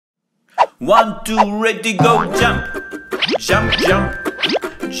1, 2, ready, go, jump. Jump, jump,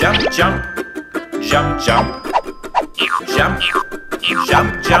 jump, jump, jump, jump. Jump, jump,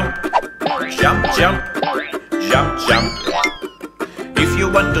 jump, jump, jump, jump, jump. If you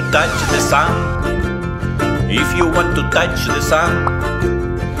want to touch the sun, if you want to touch the sun,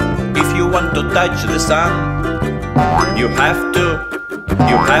 if you want to touch the sun, you have to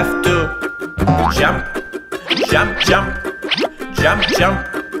jump, jump, jump, jump, jump, jump,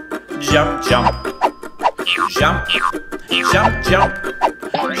 jump, jump, jump, jump,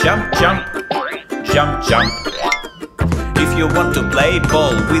 jump, jump, jump, jump. If you want to play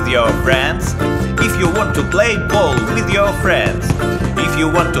ball with your friends, if you want to play ball with your friends, if you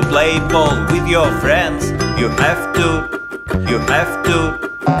want to play ball with your friends, you have to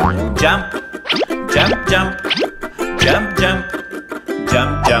jump, jump, jump, jump, jump, jump,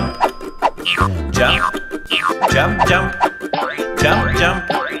 jump, jump, jump, jump, jump, jump,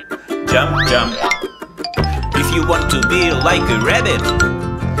 jump, jump. If you want to be like a rabbit,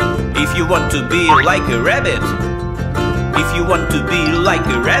 if you want to be like a rabbit, if you want to be like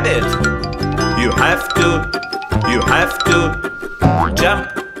a rabbit, you have to jump,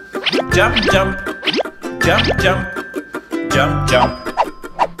 jump, jump, jump, jump, jump, jump, jump,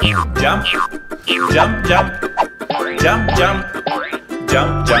 jump, jump, jump, jump,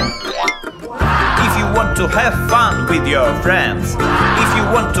 jump, jump. If you want to have fun with your friends, if you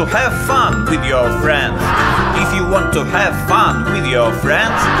want to have fun with your friends, if you want to have fun with your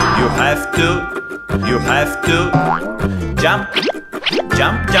friends, you have to jump,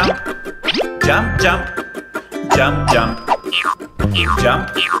 jump, jump, jump, jump, jump, jump, jump, jump, jump,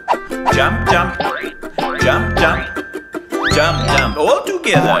 jump, jump, jump, jump, all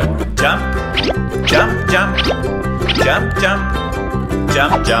together. Jump, jump, jump, jump, jump,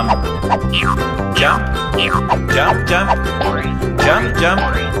 jump, jump, jump, jump, jump, jump, jump,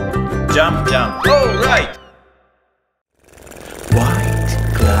 jump, jump. All right. White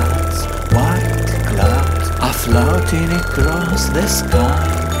clouds are floating across the sky.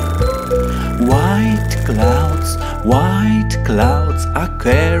 White clouds are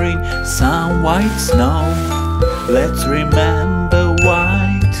carrying some white snow. Let's remember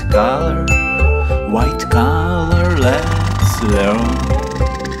white color, let's learn.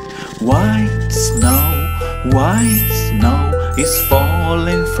 White snow is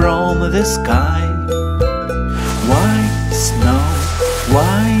falling from the sky.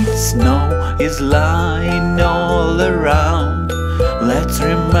 White snow is lying all around. Let's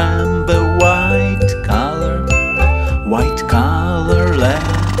remember white color,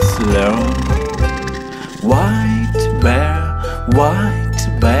 let's learn. White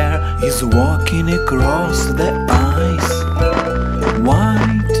bear is walking across the ice.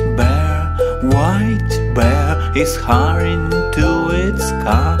 White bear is hurrying to its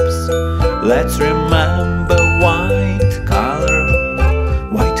cubs. Let's remember white color,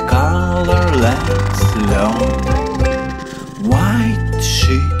 let's learn.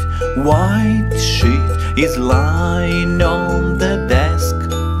 White sheet is lying on the desk.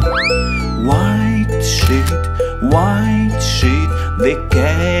 White sheet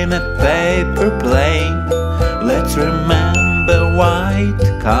became a paper plane. Let's remember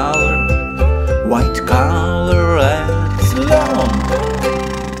white color, let's learn.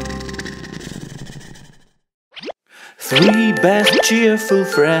 Three best cheerful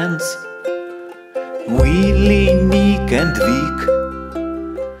friends, Willie, Nick and Vic,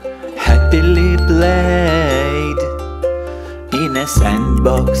 happily played in a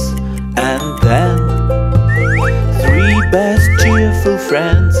sandbox. And then three best cheerful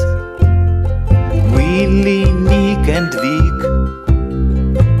friends, Willie, Nick and Vic,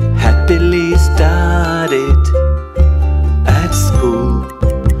 happily studied at school.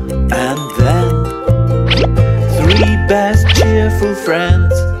 And then three best cheerful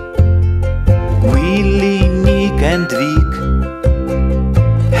friends, Willie, Nick and Vic,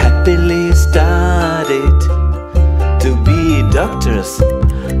 happily studied to be doctors.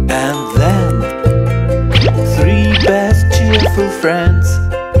 And then three best cheerful friends,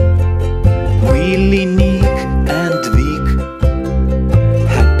 Willie, Nick and Vic,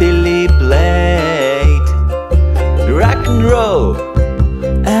 happily played rock and roll.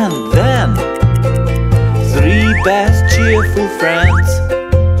 And then three best cheerful friends,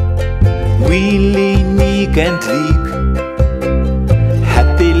 Willie, Nick and Vic,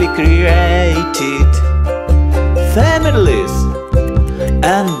 happily created families.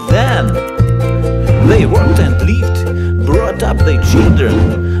 And then they worked and lived, brought up their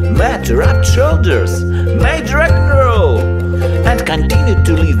children, met, rubbed shoulders, made rock and roll, and continued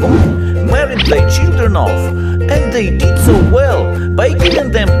to live on, married their children off, and they did so well by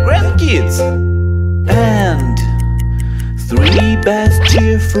giving them grandkids. And 3 best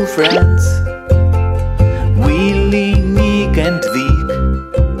cheerful friends, Willie, Nick and Vic,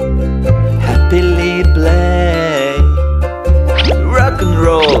 happily play rock and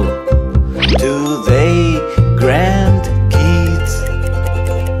roll to their grandkids.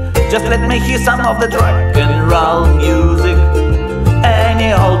 Just let me hear some of that rock and roll music,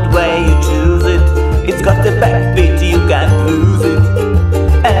 any old way you choose it. It's got the backbeat, you can't lose it,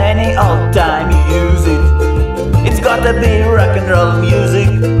 any old time you use it. It's gotta be rock and roll music.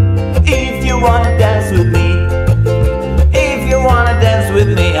 If you wanna dance with me, if you wanna dance with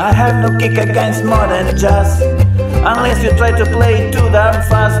me, I have no kick against modern jazz, unless you try to play it too darn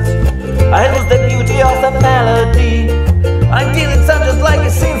fast. I lose the beauty of the melody until it sounds just like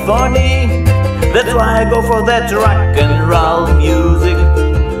a symphony. That's why I go for that rock and roll music,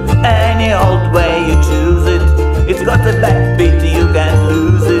 any old way you choose it. It's got the backbeat, you can't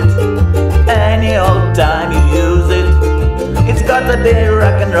lose it, any old time you use it. It's gotta be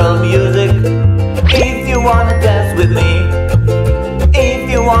rock and roll music. If you wanna dance with me, if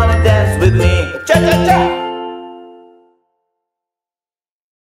you wanna dance with me, cha-cha-cha!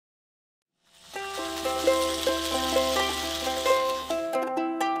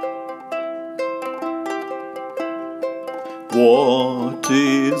 What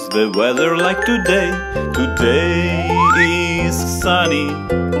is the weather like today? Today is sunny.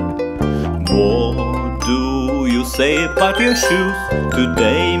 What do you say about your shoes?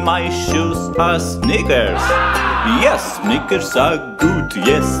 Today my shoes are sneakers. Yes, sneakers are good.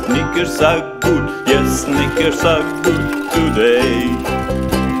 Yes, sneakers are good. Yes, sneakers are good today.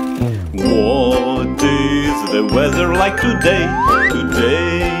 What is the weather like today?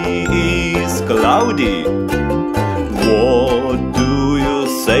 Today is cloudy. What do you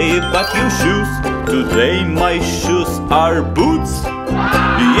say about your shoes? Today my shoes are boots.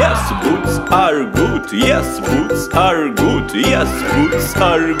 Yes, boots are good. Yes, boots are good. Yes, boots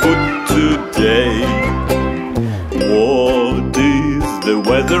are good today. What is the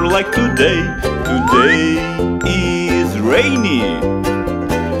weather like today? Today is rainy.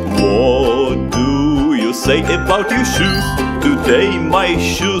 What do you say about your shoes? Today my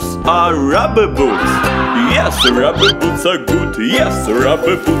shoes are rubber boots. Yes, rubber boots are good. Yes,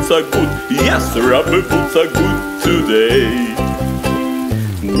 rubber boots are good. Yes, rubber boots are good today.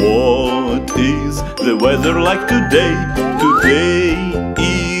 What is the weather like today? Today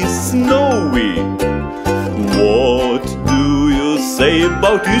is snowy. What do you say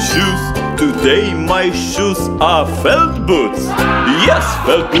about your shoes? Today my shoes are felt boots. Yes,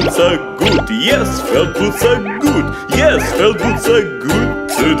 felt boots are good. Yes, felt boots are good. Yes, felt boots are good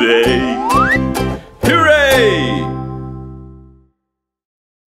today. Hooray!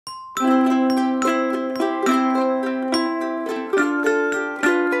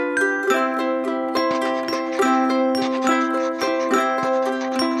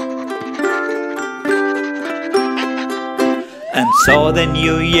 And so the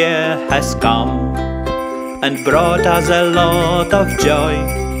new year has come and brought us a lot of joy.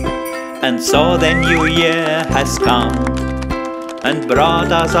 And so the new year has come and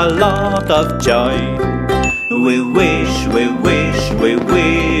brought us a lot of joy. We wish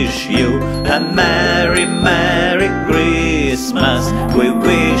you a merry, merry Christmas. We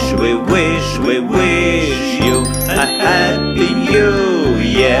wish you a happy new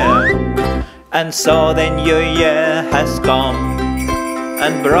year. And so the new year has come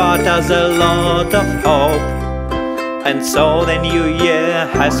and brought us a lot of hope. And so the new year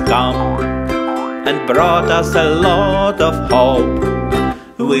has come and brought us a lot of hope.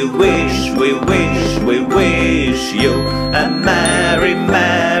 We wish you a merry,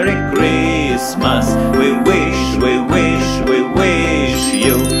 merry Christmas. We wish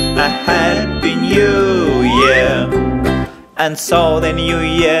you a happy new year. And so the new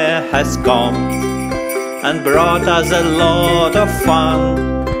year has come and brought us a lot of fun.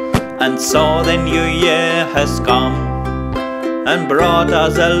 And so the new year has come and brought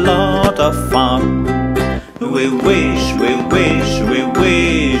us a lot of fun. We wish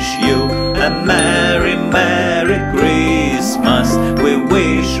you a merry, merry Christmas. We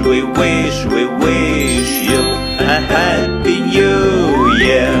wish you a happy new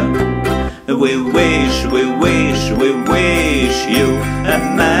year. We wish you